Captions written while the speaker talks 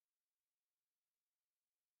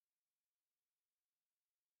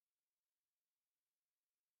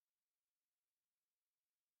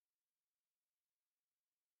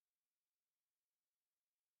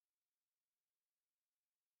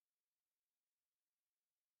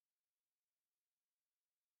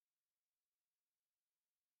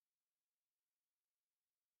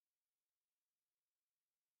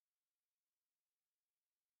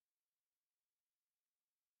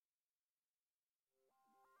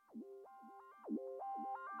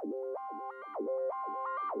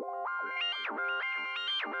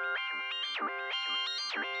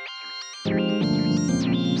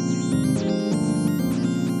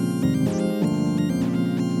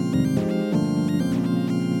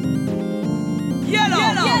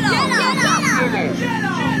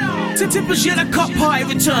Tippers Yellow Cup Party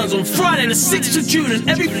returns on Friday the 6th of June and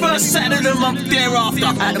every first Saturday of the month thereafter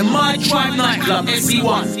at the MyTribe nightclub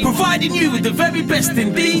SE1, providing you with the very best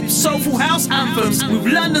in deep, soulful house anthems with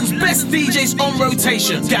London's best DJs on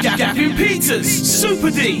rotation. Gavin Peters,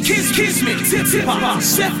 Super D, Kismet, Tipper,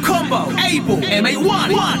 Seth Combo, Abel,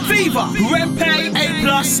 MA1, Fever, Rempe, A+,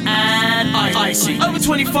 and Icy. Over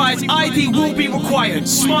 25's ID will be required.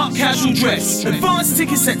 Smart casual dress. Advance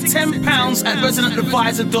tickets at £10 at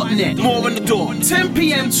residentadvisor.net. More on the door. 10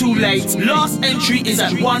 p.m. too late. Last entry is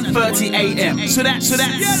at 1:30 a.m. So that's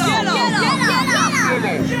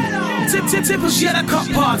Tippers Yellow Cup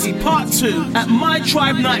Party Part 2 at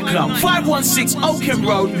MyTribe nightclub, 516 Oakham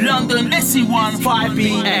Road, London, SE1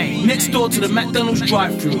 5BA. Next door to the McDonald's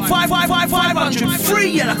drive-thru. 500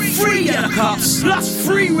 free yellow cups plus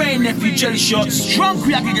free Rain Nephew jelly shots. Drunk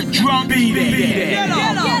we can get drunk. Be there.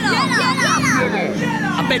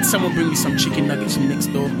 I bet someone bring me some chicken nuggets from next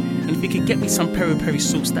door. And if you could get me some peri-peri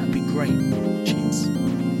sauce, that'd be great. Cheers.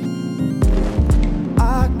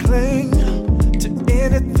 I cling to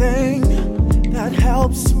anything that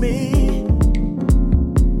helps me.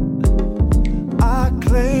 I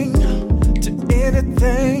cling to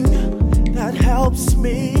anything that helps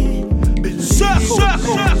me. I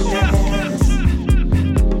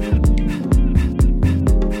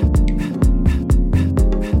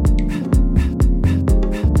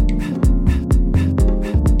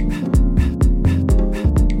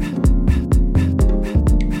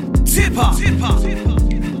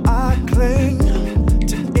cling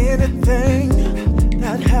to anything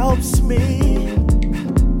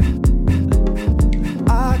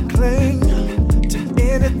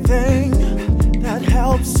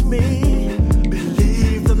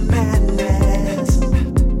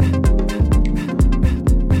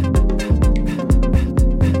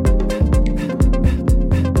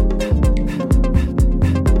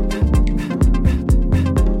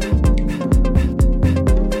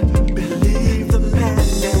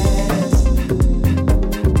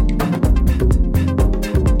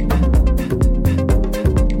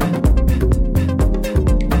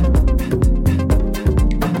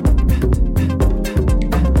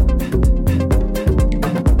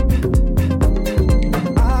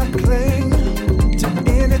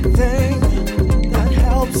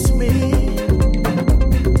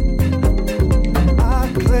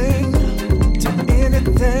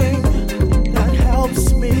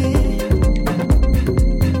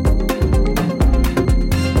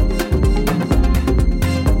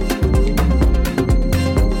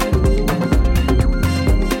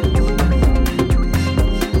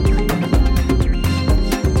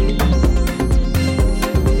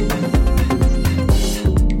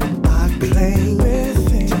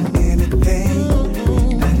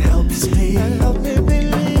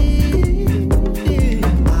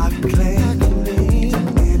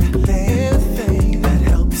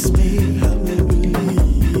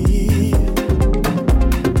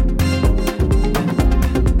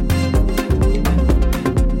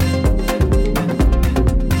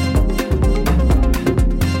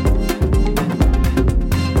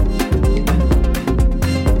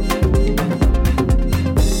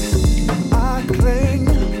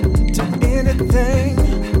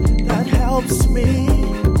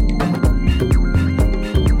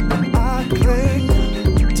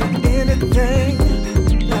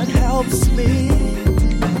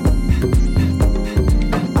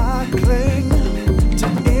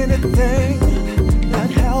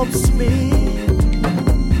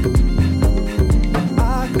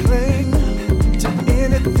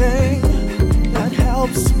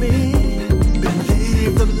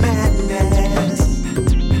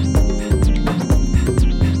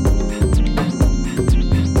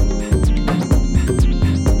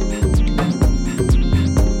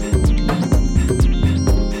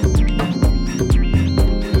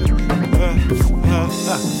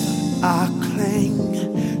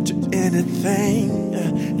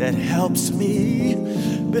that helps me.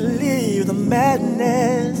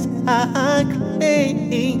 I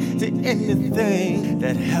cling to anything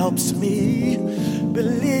that helps me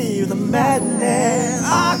believe the madness.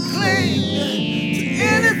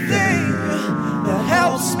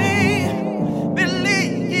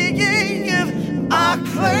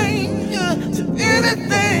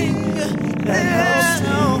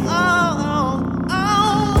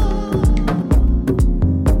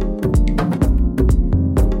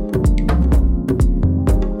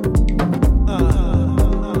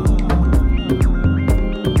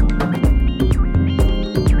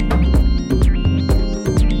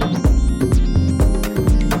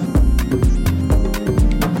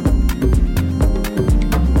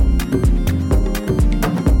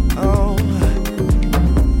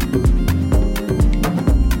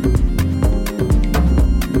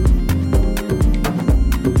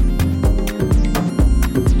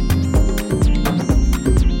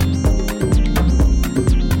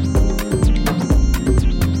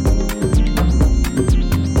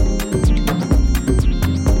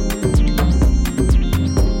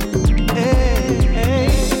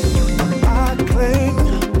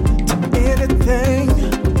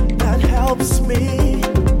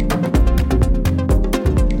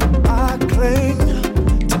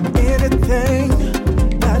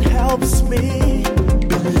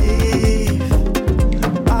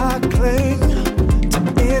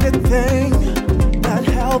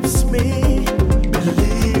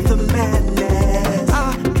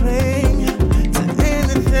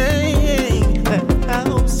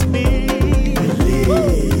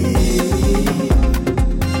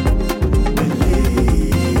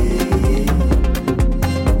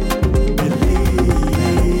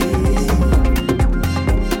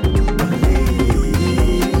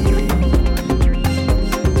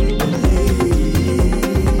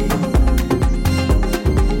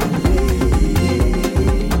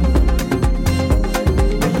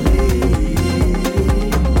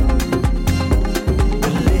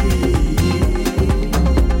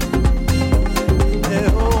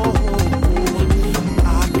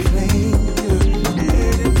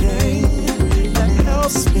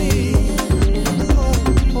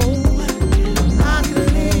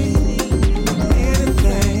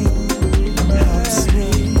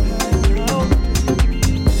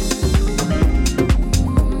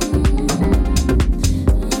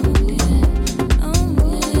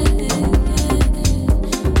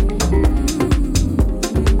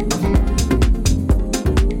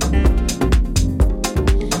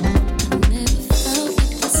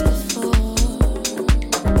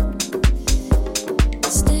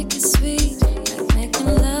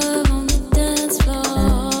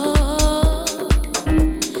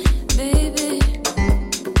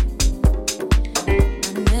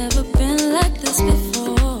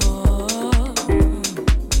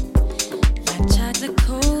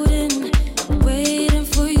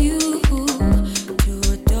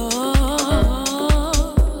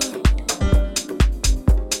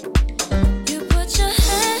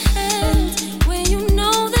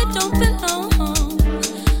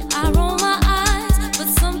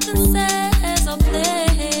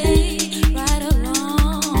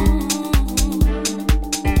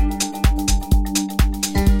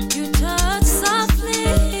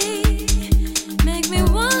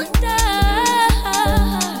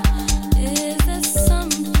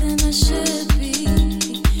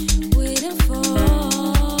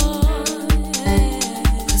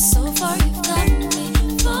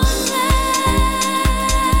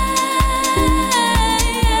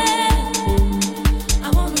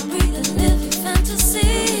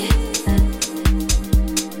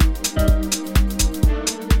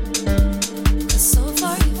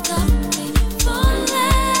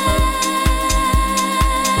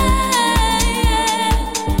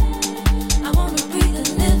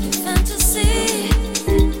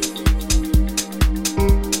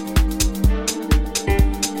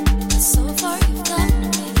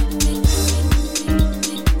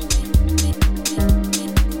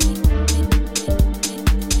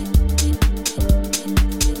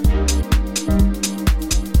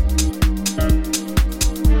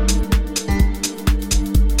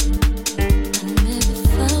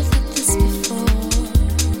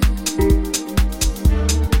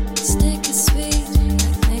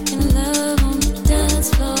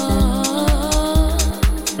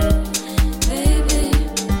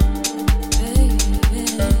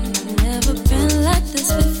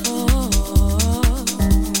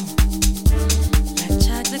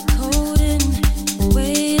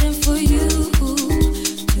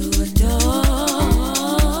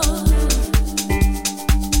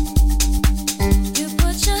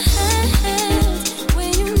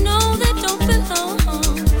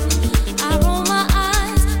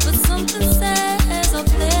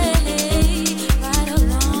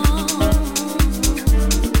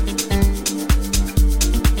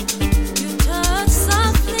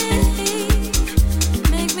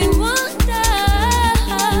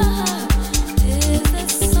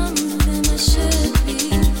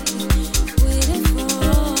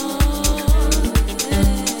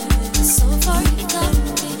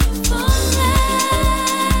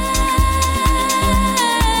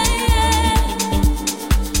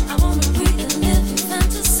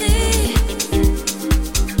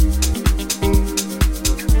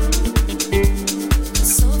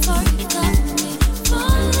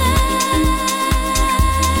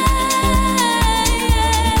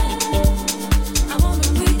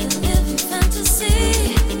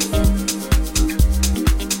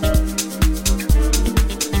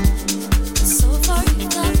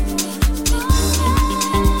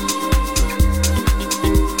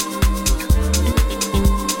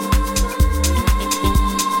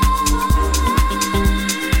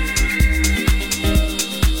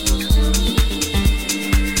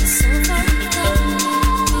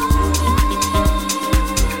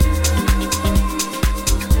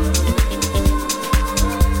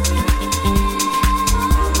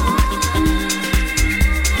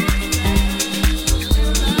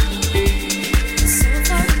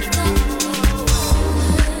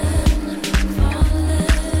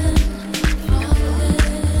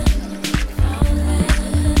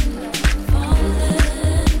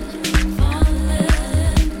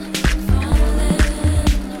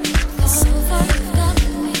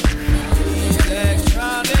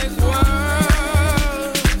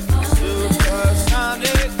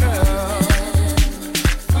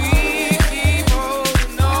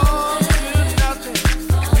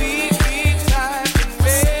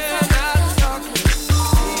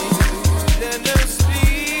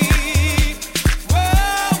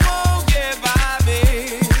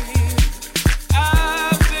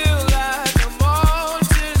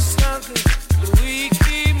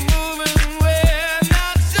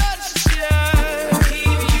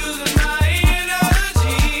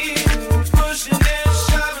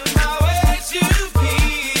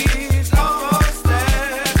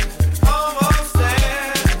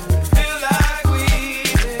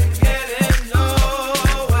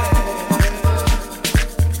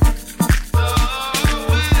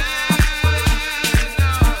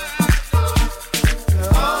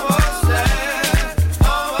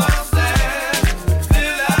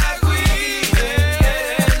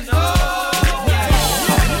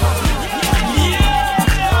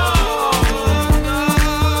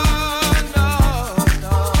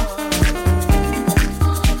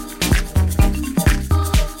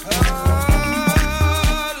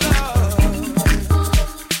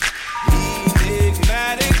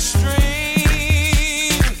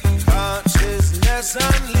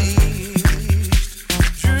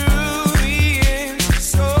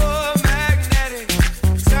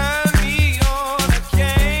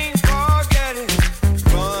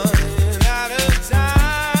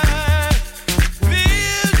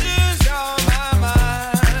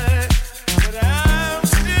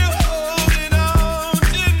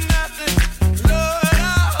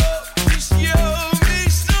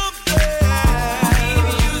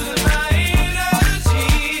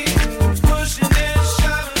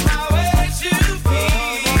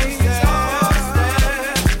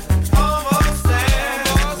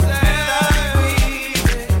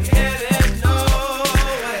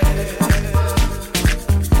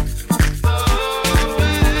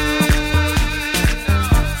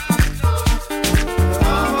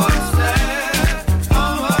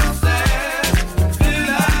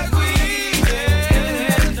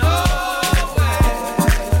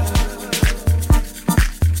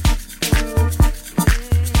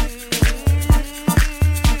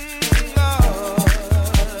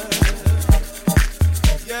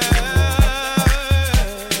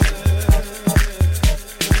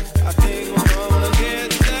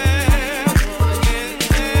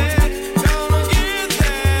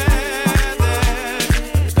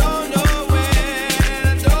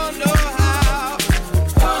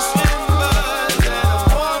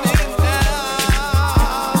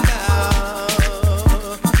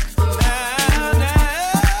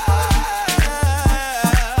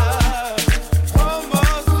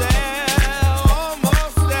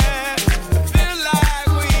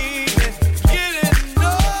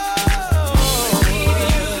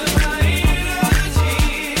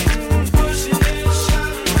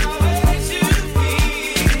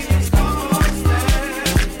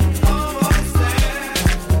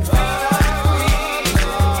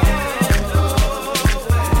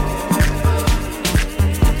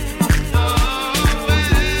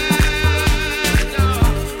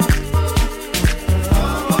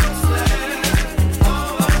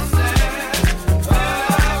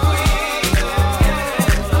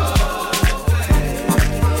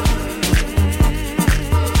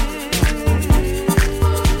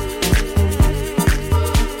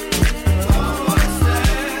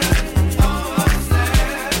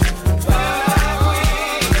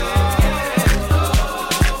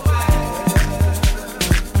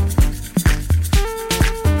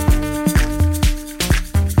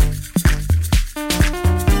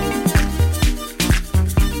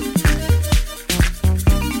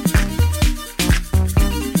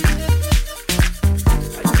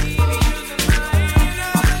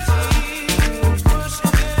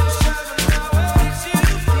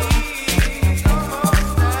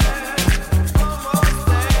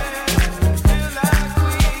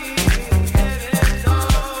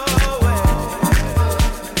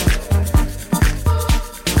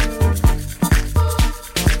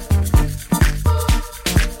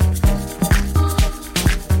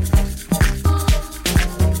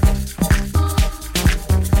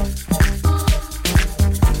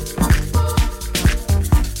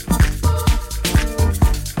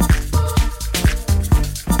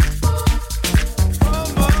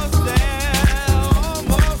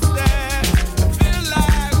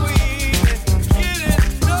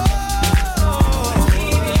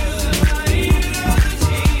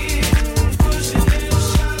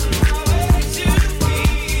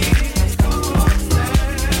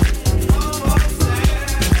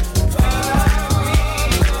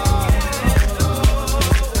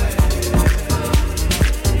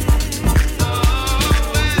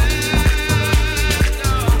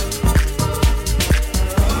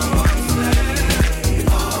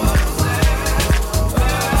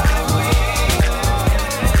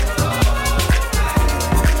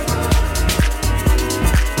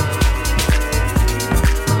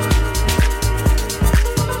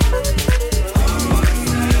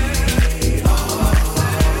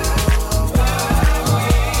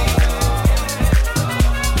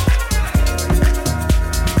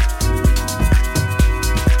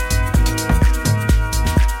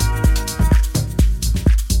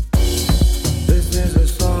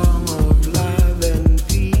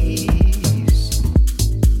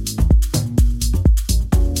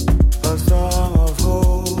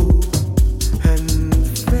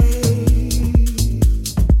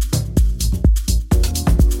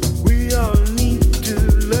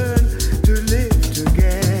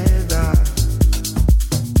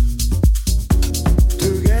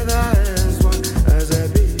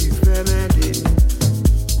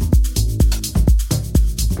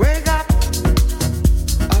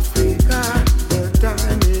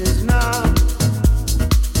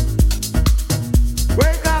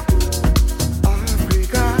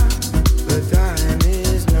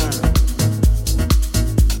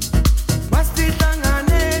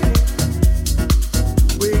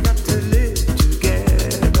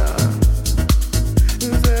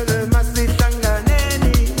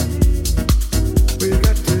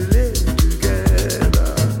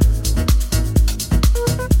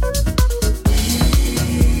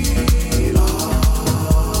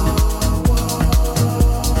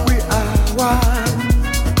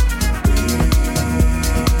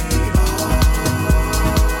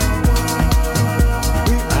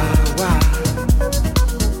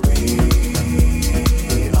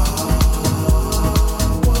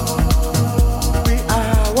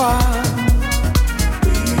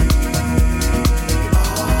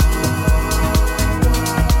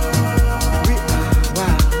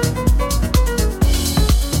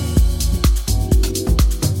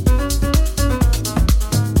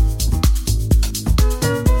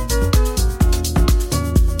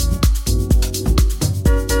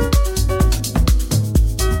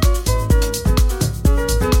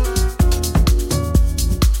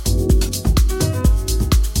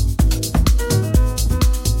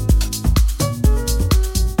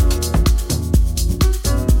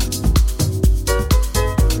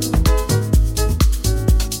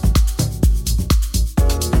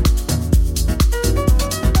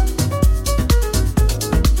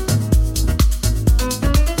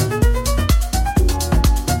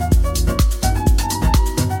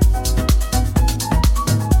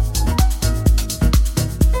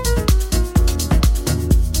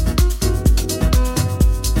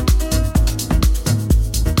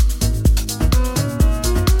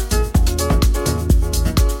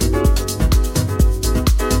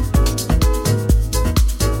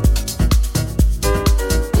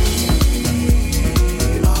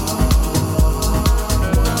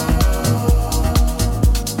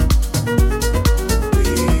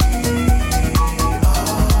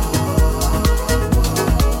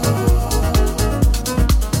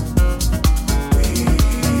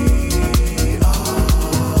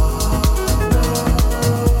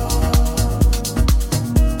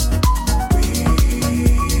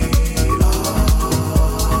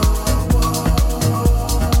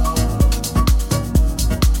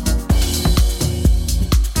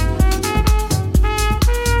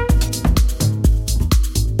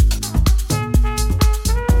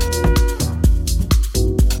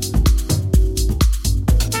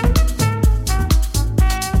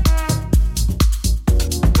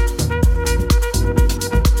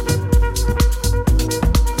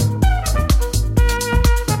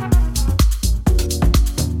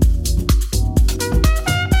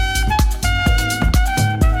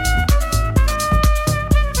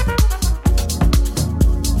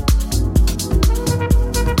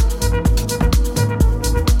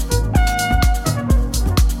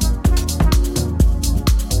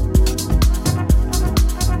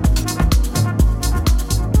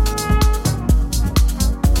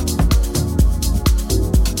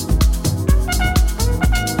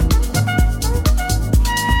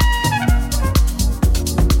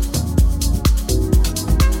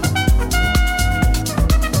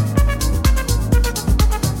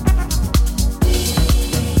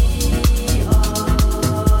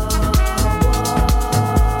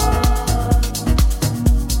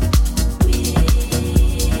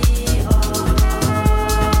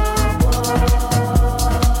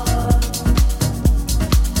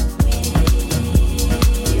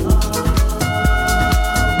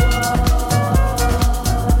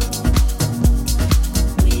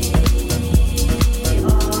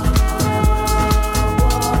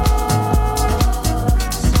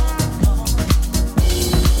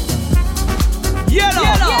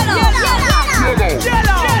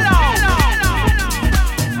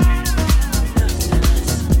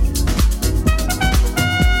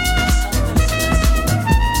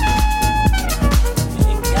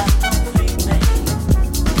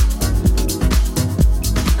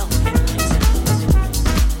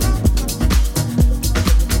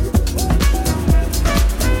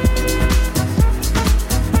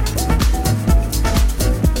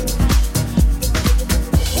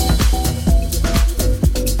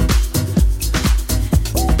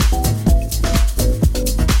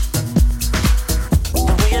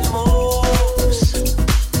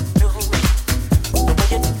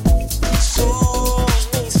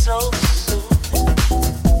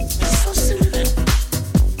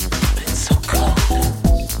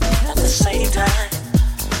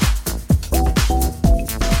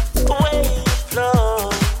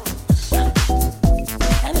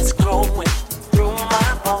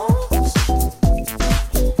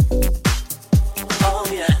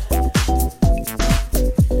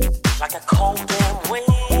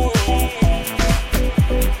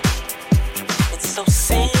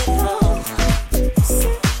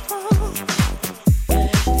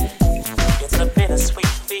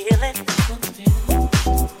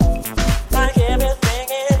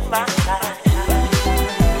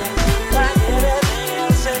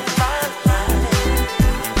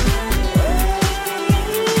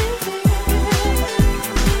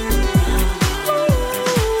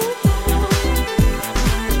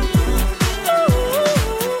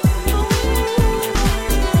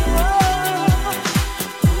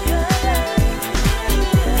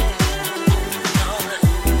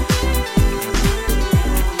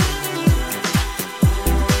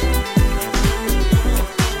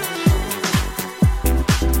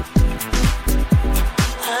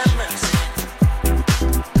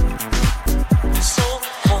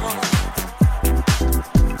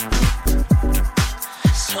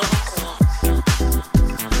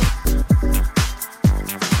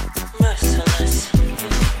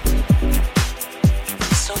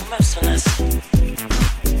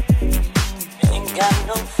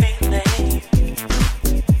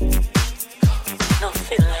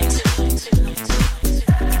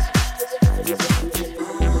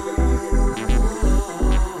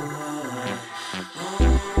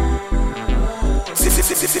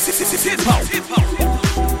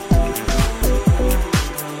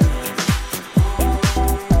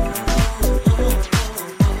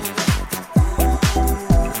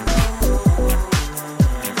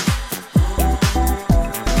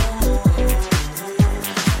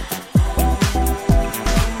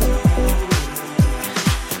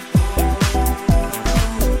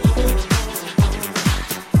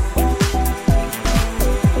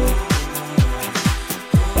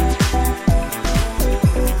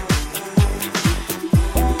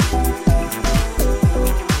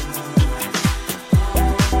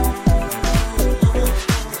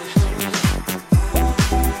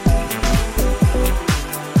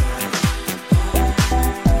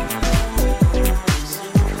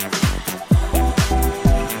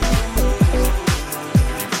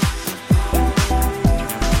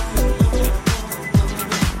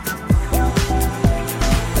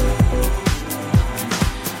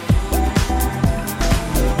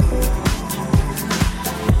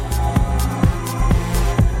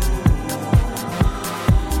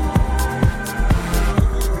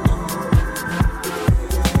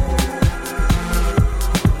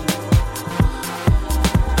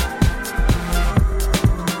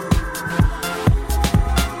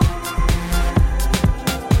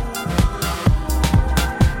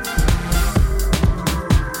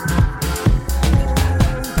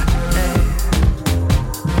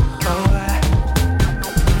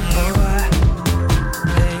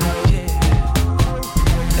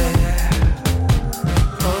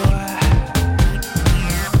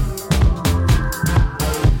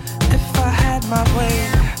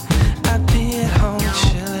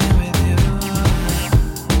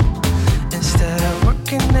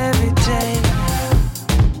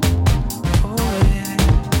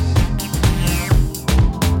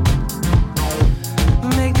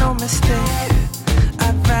 mistake.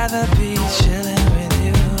 I'd rather be chilling with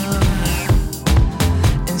you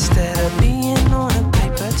instead of being on a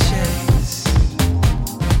paper chase.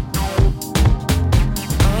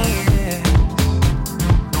 Oh yeah.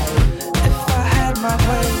 If I had my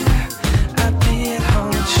way, I'd be at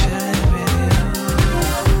home chilling with you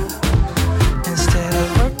instead of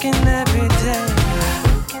working every day.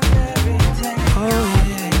 Oh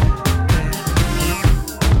yeah.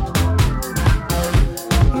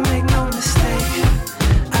 Make no mistake,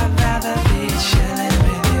 I'd rather be chilling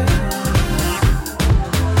with you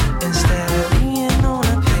instead of being on a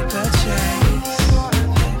paper chase.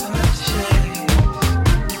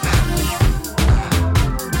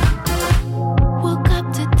 Woke up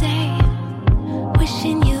today,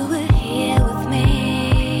 wishing you were here with me.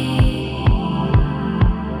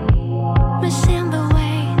 Missing the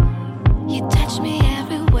way you touch me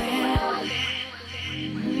everywhere.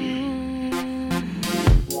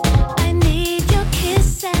 I need your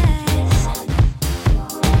kisses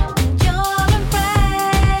and your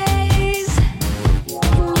embrace.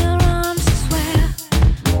 In your arms is where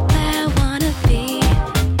I wanna be.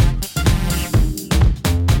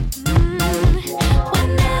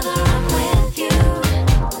 Whenever I'm with you,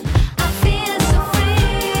 I feel so free.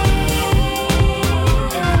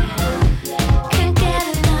 Can't get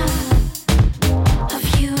enough of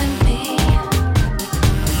you and me.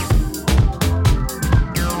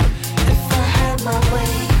 If I had my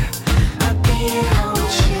way, I'd be at home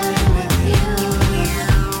chilling with you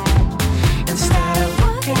instead of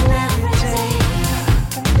working every day.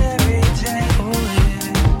 Oh yeah.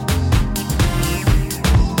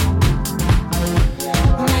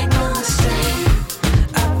 Make no mistake,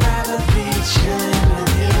 I'd rather be chilling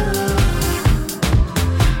with you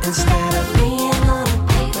instead of being on a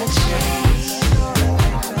paper chase.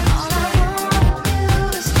 All I wanna do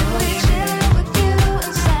is to chill with you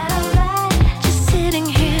instead of that. Just sitting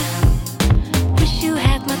here, wish you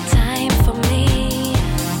had my time for me.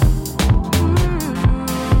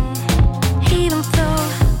 Even though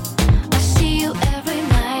I see you every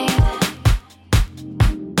night,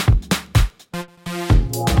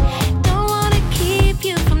 don't wanna keep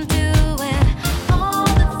you from doing all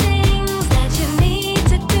the things that you need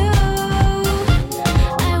to do.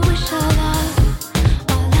 I wish our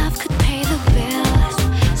love could pay the bills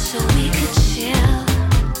so we could chill.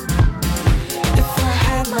 If I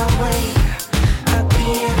had my way, I'd be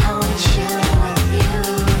at home chilling with you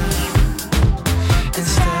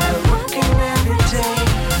instead of working every day.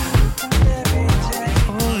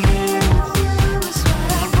 Oh yeah. Is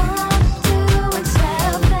what I wanna do instead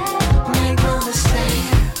of that. Make no mistake,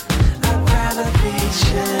 I'd rather be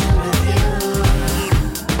chilling with you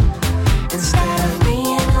instead of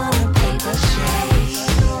being on a paper chase.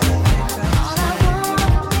 All I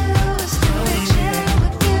wanna do is to chill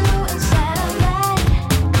with you instead of that.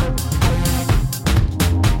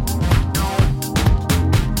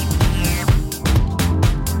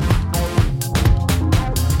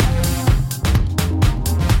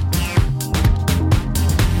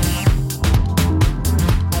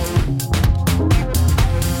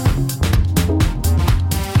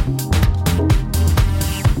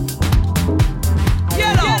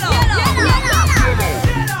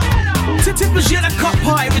 Tippers Yellow Cup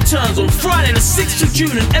Party returns on Friday the 6th of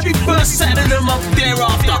June and every first Saturday of the month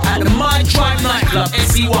thereafter at the MyTribe nightclub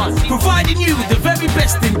SE1, providing you with the very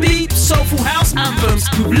best in deep, soulful house anthems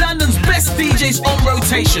with London's best DJs on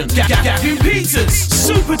rotation. Gavin Peters,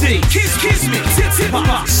 Super D, Kismet, Tip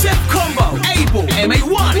Papa, Seth Combo, Abel,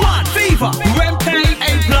 MA1, Fever, Rempe,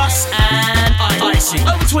 A+, and Icy.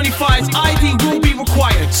 Over 25's ID will be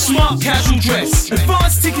required. Smart casual dress.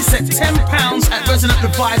 Advanced tickets at £10 at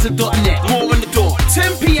residentadvisor.net. More on the door.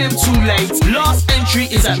 10 p.m. too late. Last entry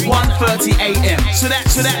is at 1:30 a.m. So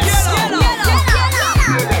that's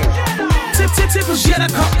Tippers Yellow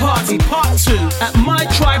Cup Party Part 2 at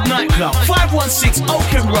MyTribe nightclub, 516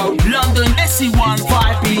 Oakham Road, London, SE1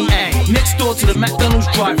 5BA. Next door to the McDonald's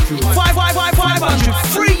drive-thru. 500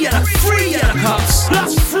 free yellow cups,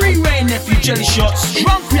 plus free Ray Nephew jelly shots.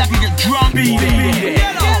 Drunk, we can get drunk. Be there.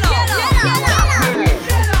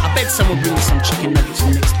 I bet someone bring me some chicken nuggets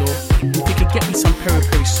from next door. If they could get me some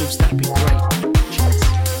peri-peri sauce, that'd be great. Cheers.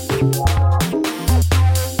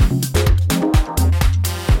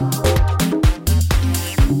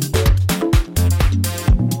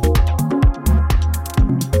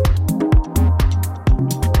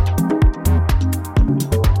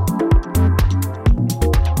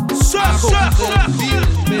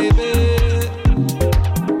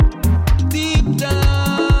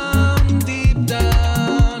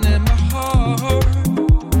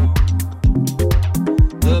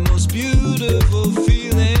 Beautiful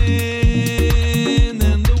feeling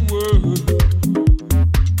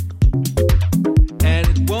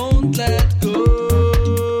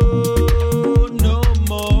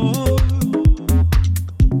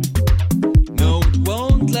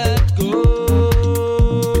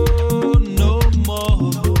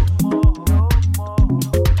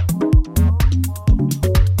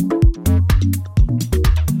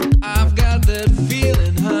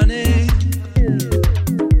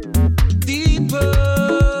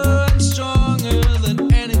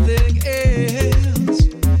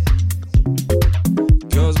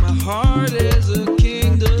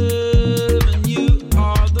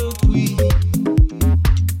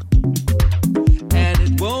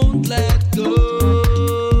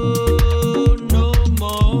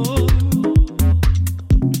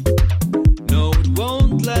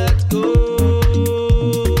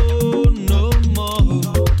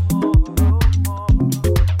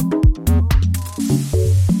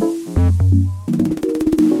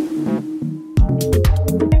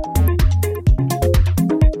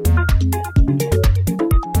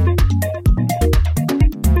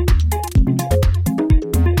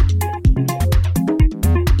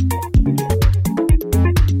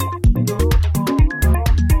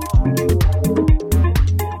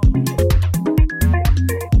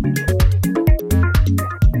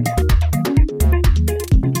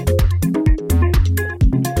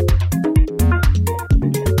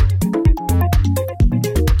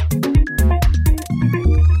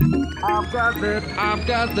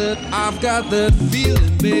I've got that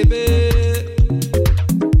feeling, baby.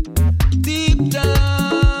 Deep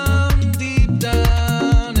down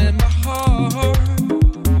in my heart.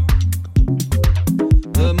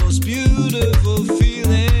 The most beautiful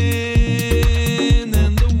feeling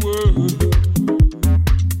in the world.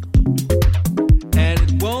 And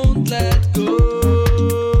it won't let go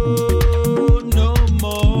no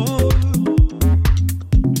more.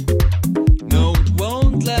 No, it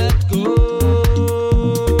won't let go.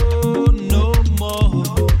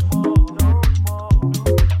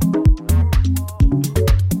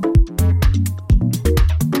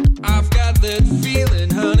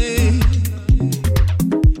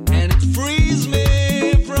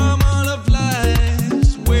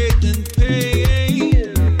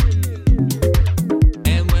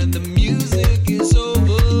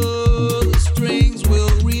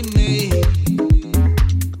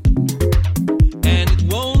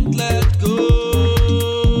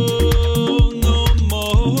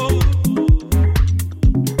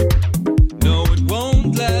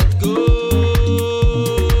 Let go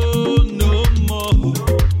no more.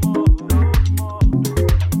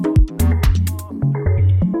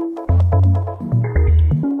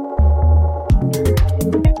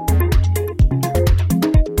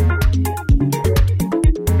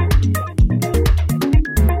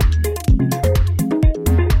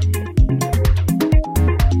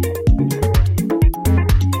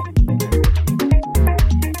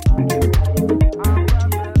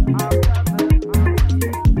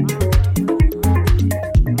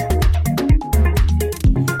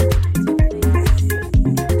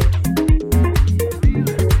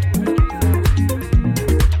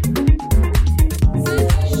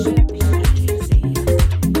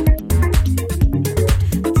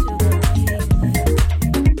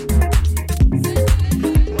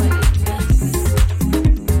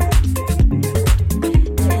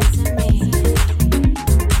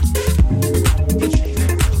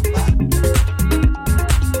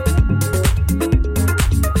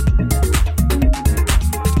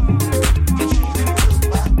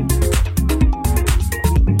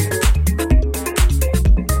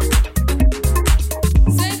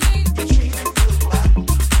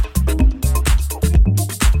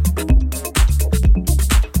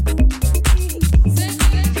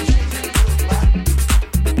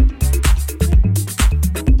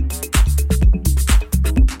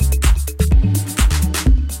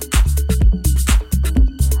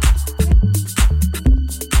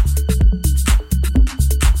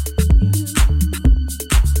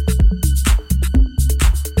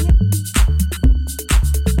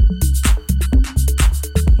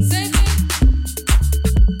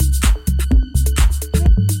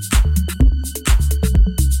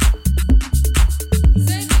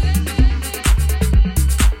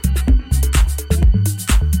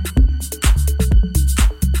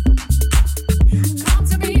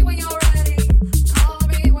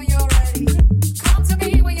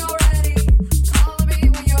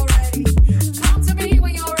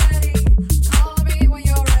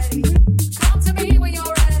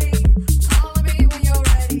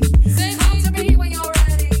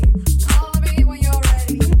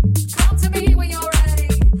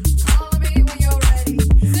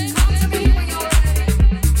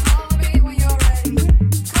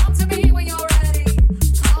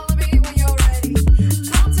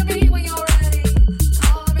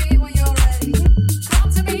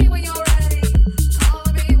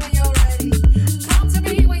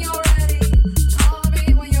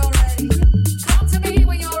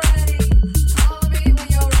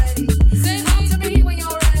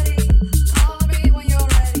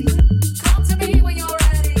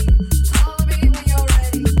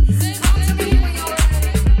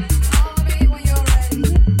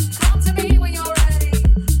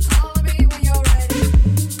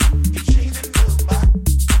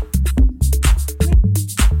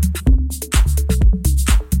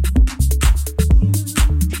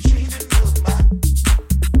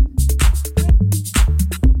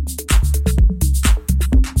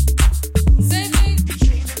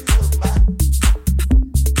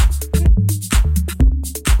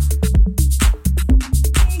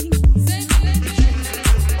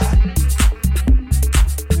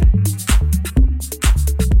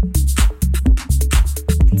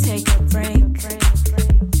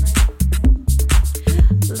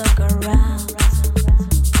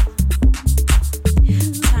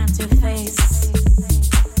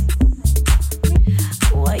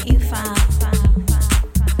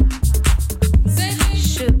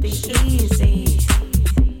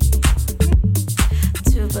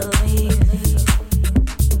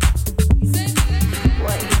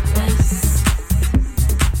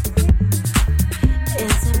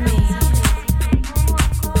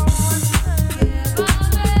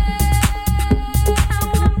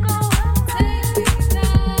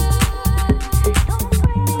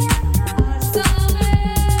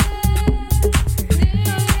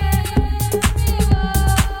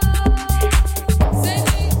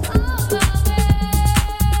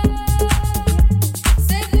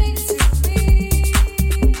 Say things to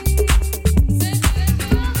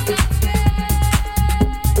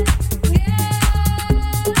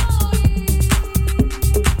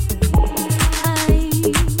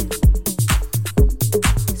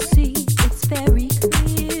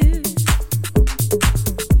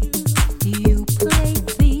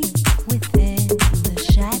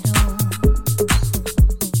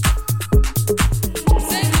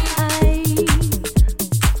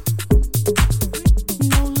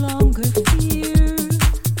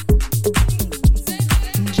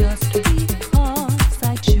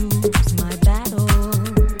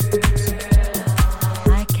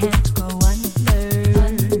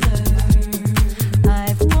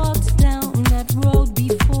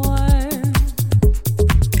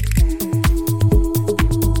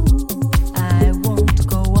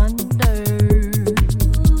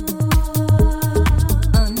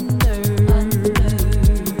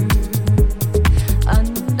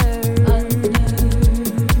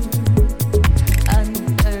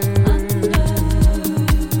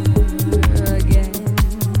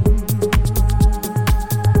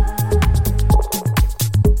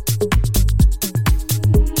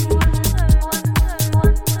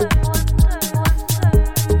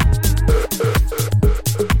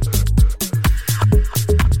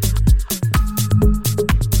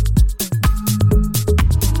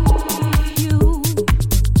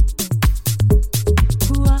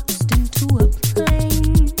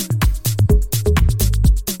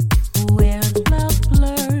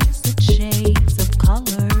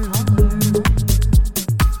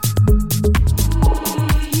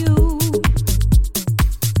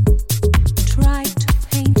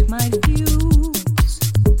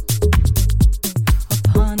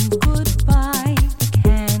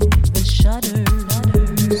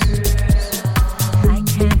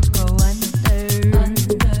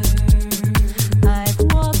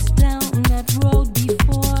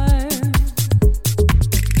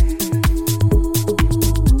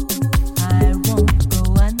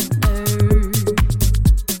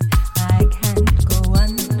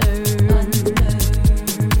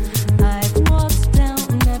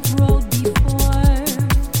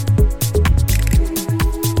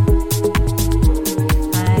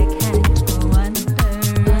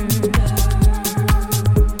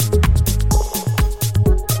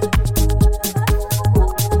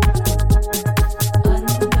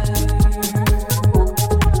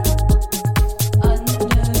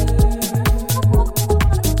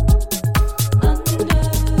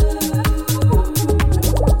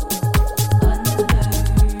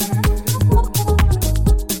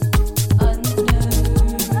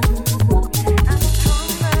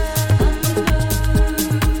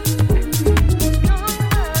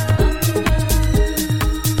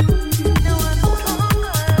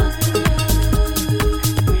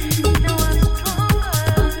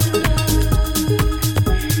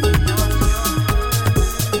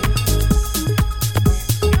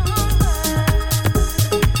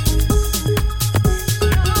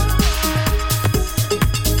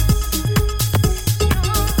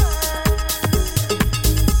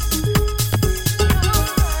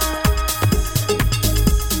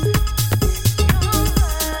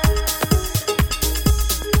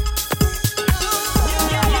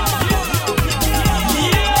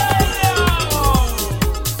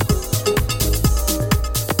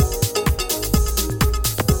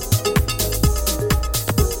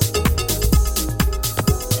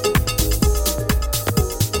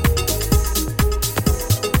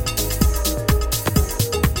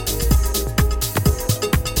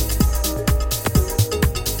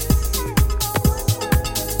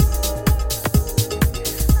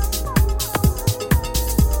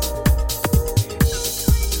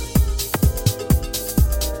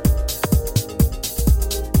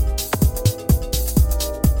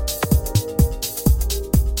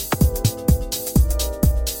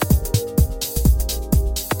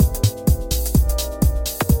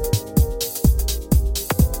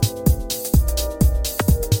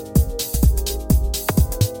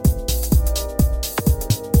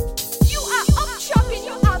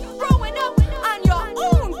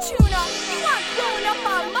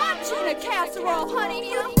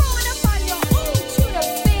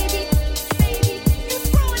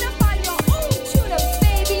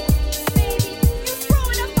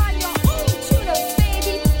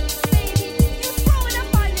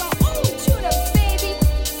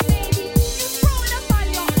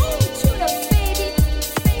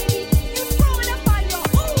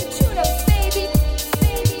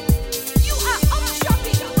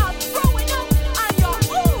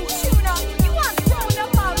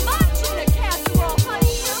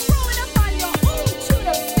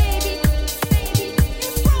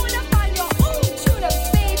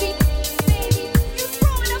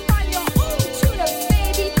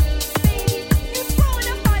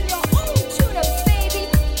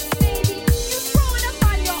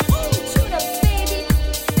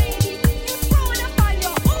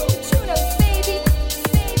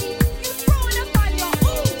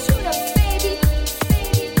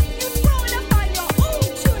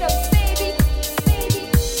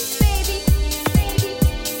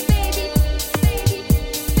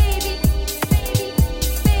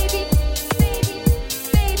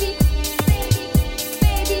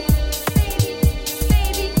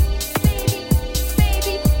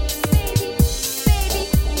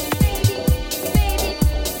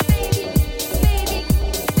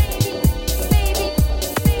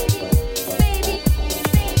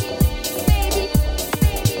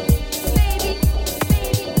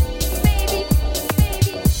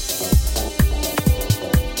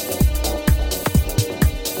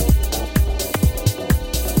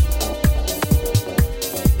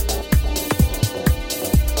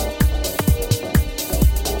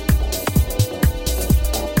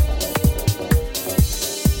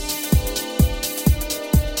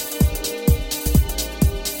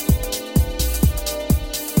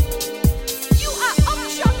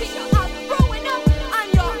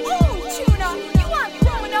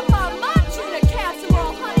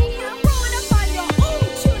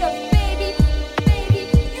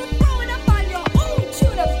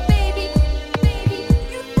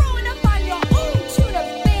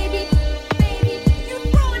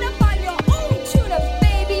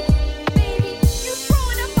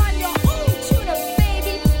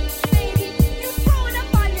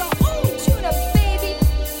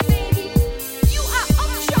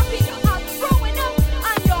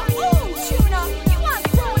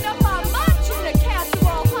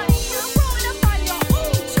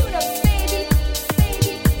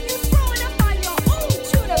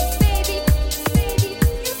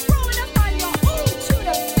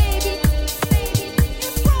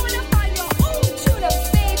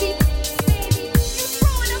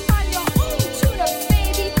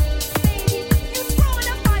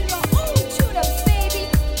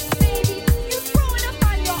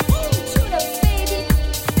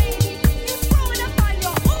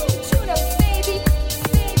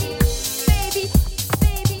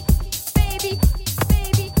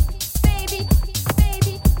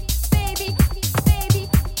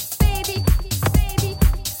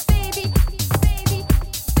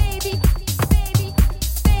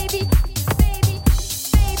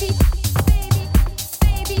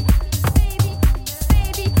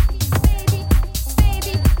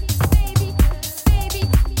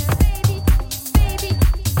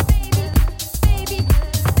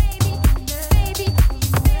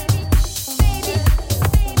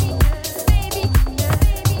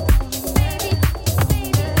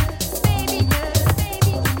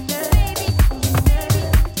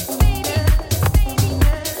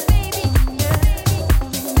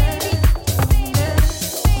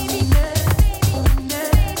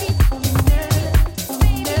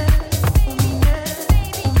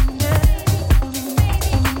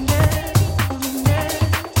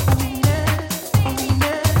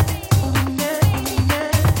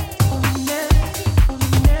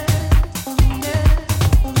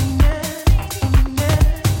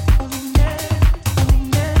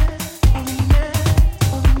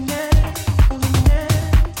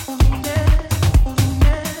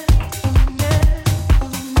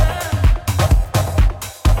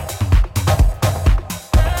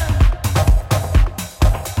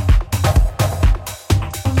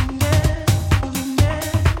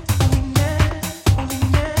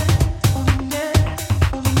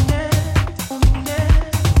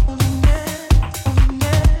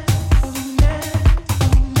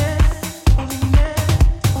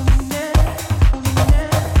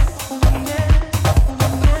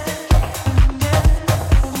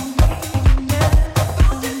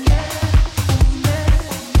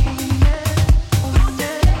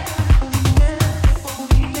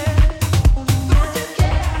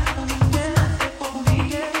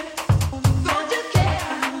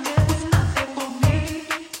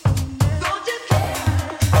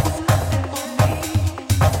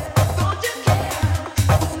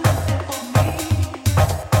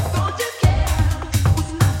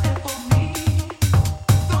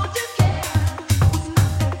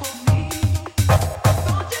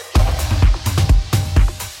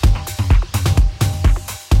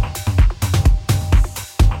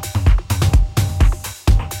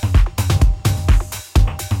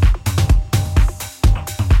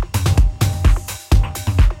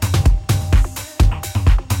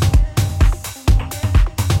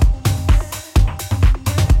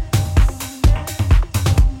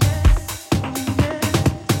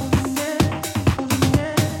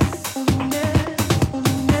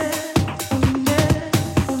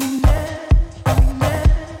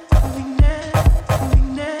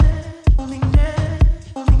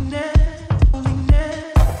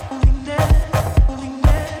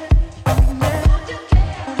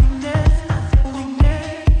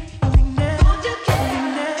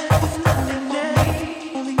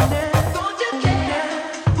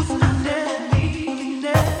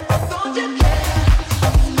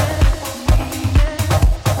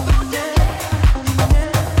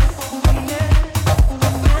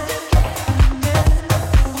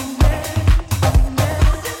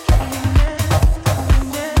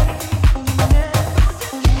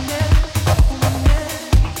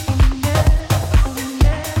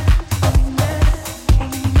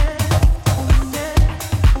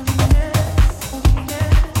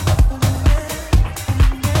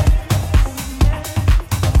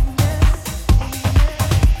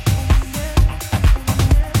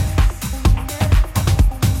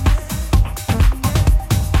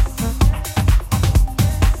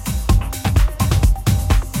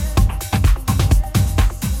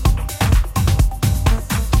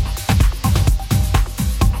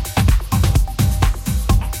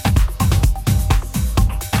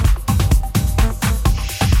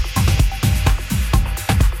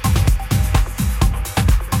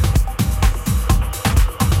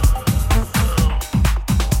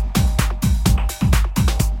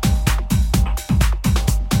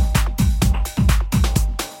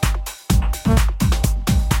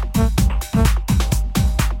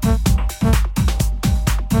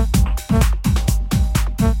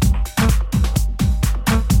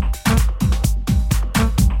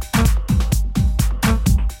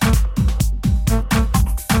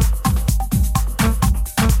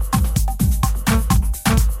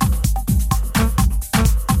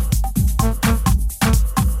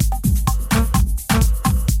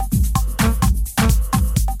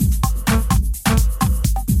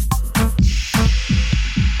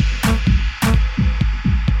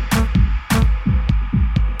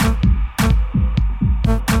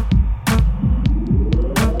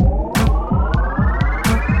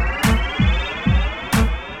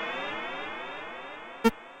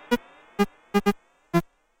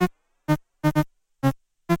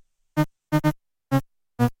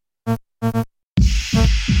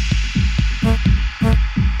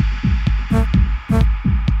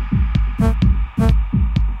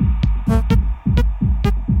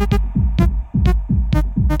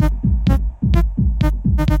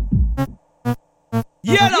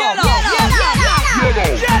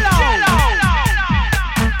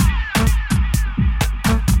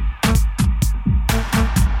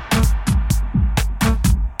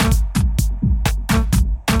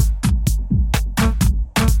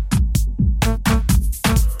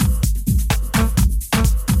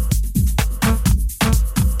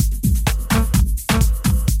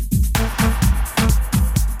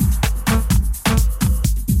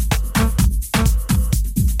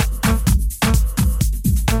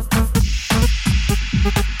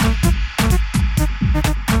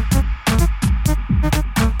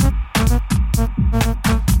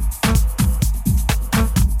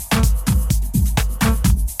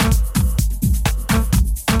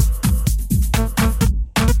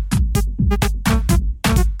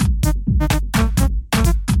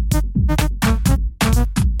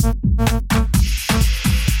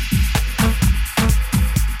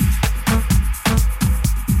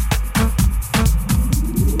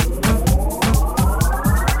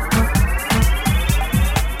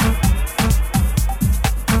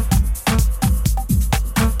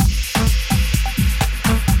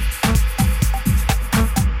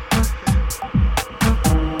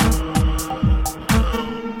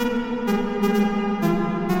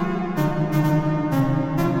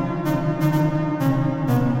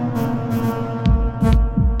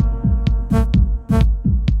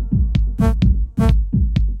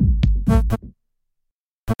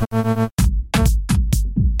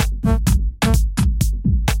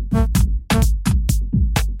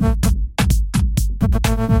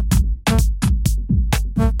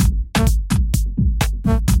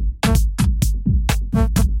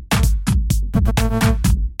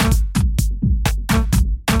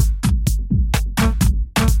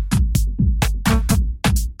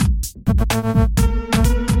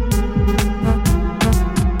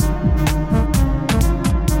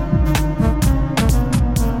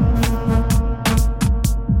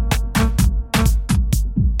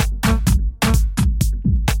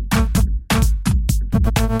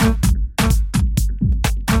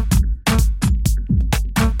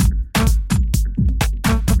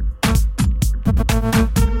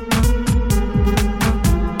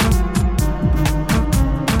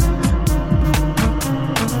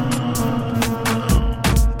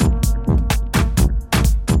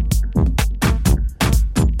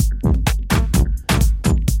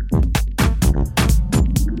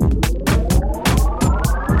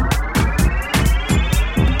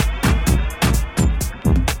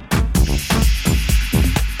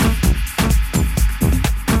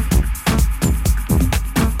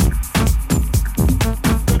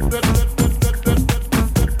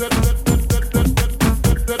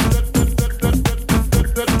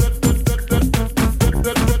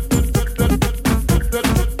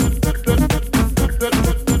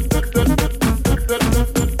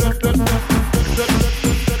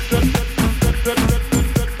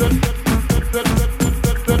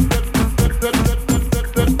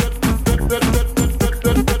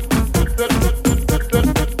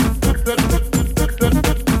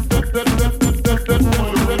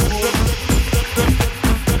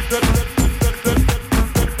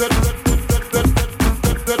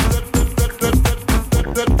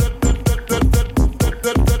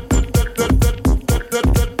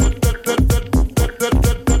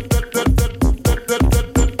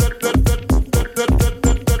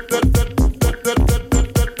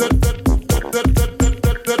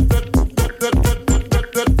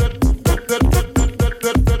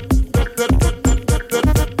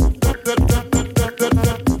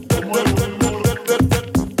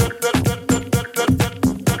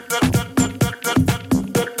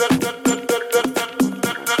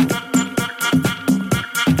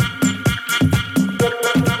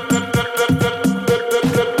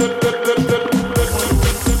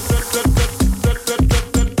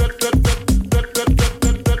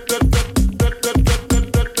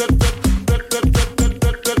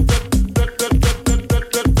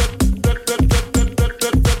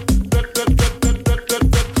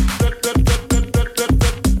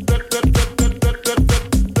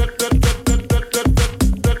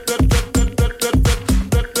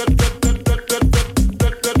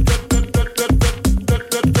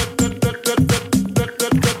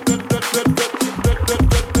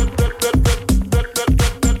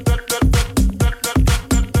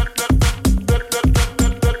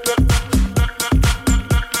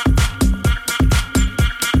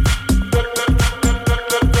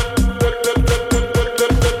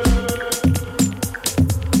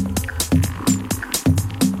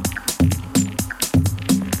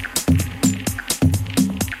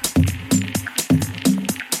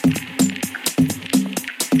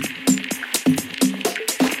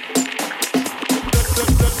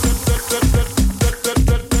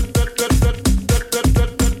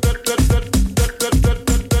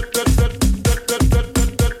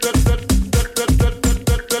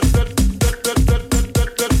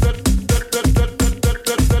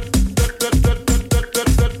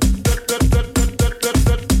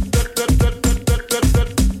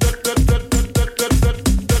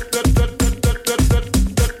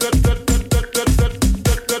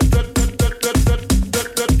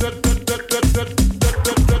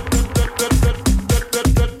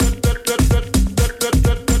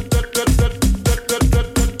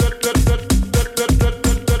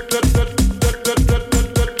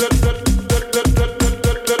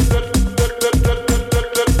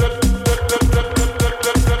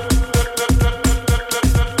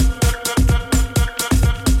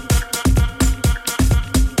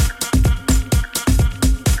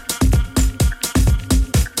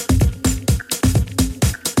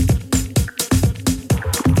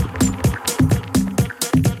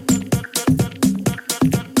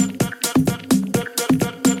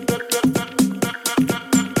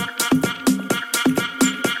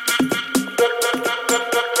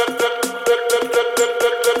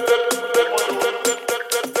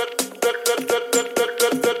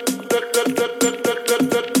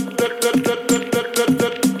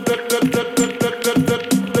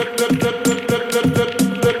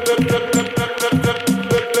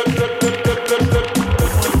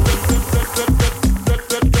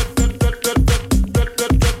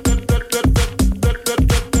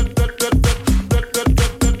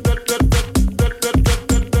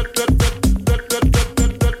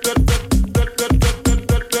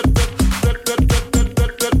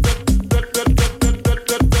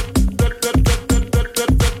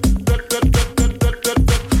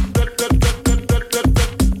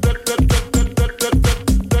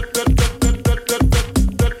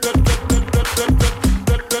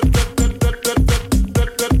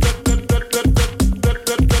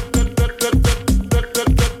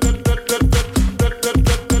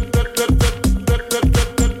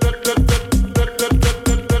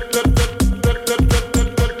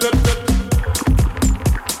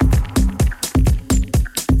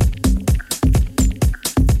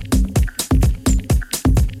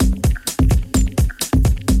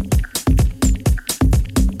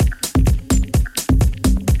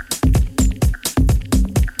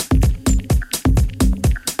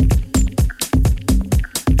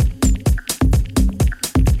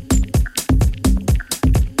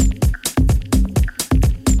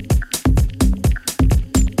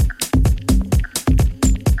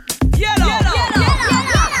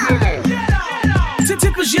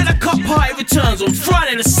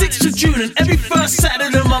 6th of June and every first Saturday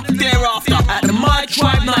of the month thereafter at the My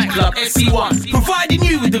Tribe nightclub, SE1. Providing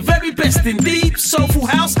you with the very best in deep, soulful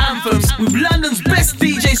house anthems with London's best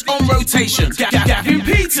DJs on rotation. Gavin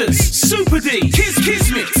Peters, Super D,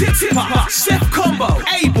 Kismet, Tipper, Seth Combo,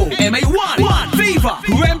 Abel, MA1, Viva,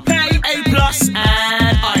 Rempe, A+,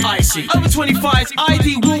 and Icy. Over 25's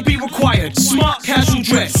ID will be required. Smart casual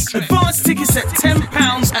dress. Advanced tickets at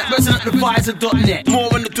 £10 at residentadvisor.net.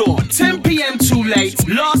 More on the door. 10 p.m. too late.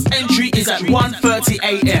 Last entry is at 1:30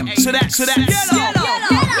 a.m. So that's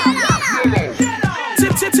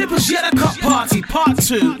Tipper's Yellow Cup Party Part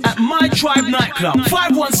 2 at My Tribe nightclub,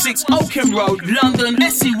 516 Oakham Road, London,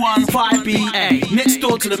 SE1 5BA. Next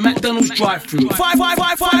door to the McDonald's drive-thru.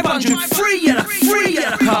 500 free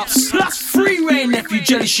yellow cups plus free Ray Nephew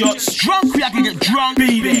jelly shots. Drunk, we can get drunk.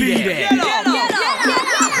 Be there.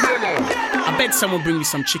 I bet someone bring me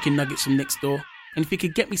some chicken nuggets from next door, and if you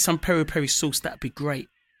could get me some peri-peri sauce, that'd be great.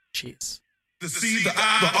 Cheers. The C, the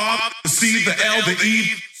I, the R, the C, the L, the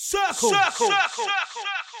E. Circle.